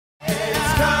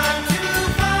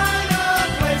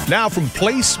Now from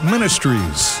Place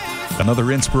Ministries,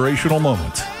 another inspirational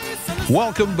moment.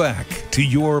 Welcome back to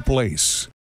Your Place.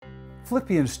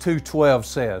 Philippians 2:12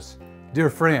 says, "Dear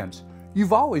friends,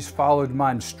 you've always followed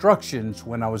my instructions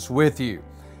when I was with you.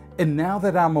 And now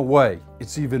that I'm away,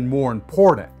 it's even more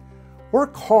important.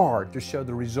 Work hard to show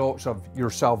the results of your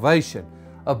salvation,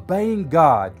 obeying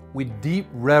God with deep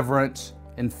reverence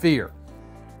and fear."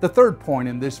 The third point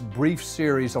in this brief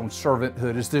series on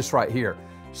servanthood is this right here.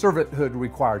 Servanthood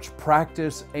requires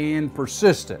practice and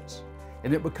persistence,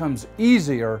 and it becomes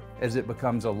easier as it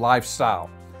becomes a lifestyle.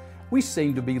 We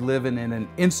seem to be living in an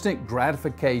instant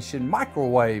gratification,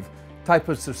 microwave type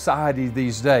of society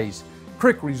these days.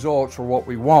 Quick results are what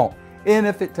we want, and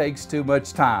if it takes too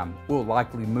much time, we'll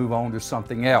likely move on to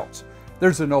something else.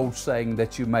 There's an old saying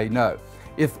that you may know,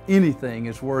 if anything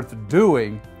is worth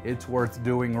doing, it's worth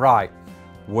doing right.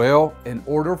 Well, in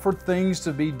order for things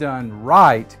to be done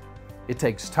right, it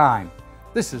takes time.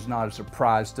 This is not a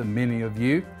surprise to many of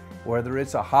you, whether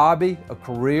it's a hobby, a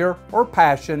career, or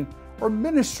passion, or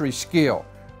ministry skill.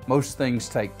 Most things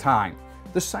take time.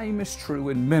 The same is true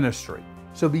in ministry,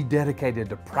 so be dedicated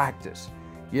to practice.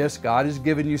 Yes, God has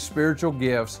given you spiritual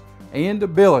gifts and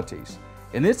abilities,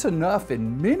 and it's enough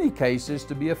in many cases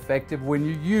to be effective when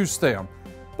you use them.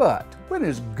 But when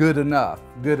is good enough?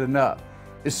 Good enough,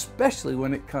 especially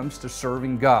when it comes to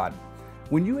serving God.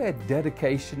 When you add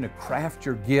dedication to craft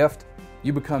your gift,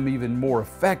 you become even more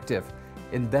effective,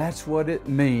 and that's what it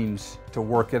means to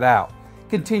work it out.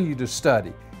 Continue to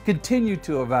study, continue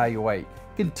to evaluate,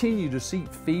 continue to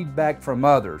seek feedback from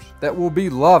others that will be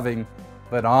loving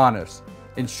but honest.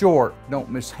 In short, don't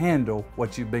mishandle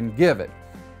what you've been given.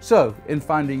 So, in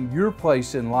finding your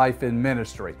place in life and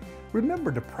ministry,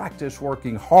 remember to practice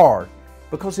working hard,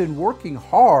 because in working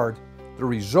hard, the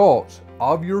results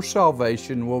of your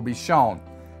salvation will be shown.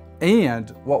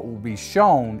 And what will be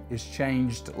shown is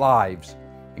changed lives,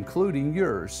 including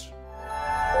yours.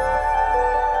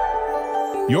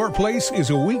 Your Place is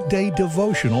a weekday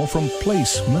devotional from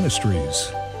Place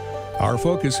Ministries. Our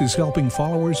focus is helping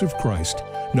followers of Christ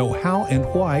know how and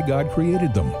why God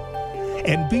created them,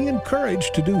 and be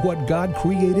encouraged to do what God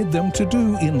created them to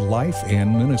do in life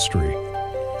and ministry.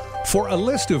 For a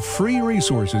list of free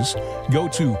resources, go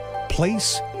to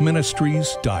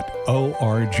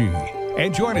placeministries.org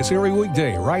and join us every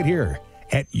weekday right here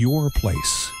at Your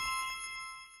Place.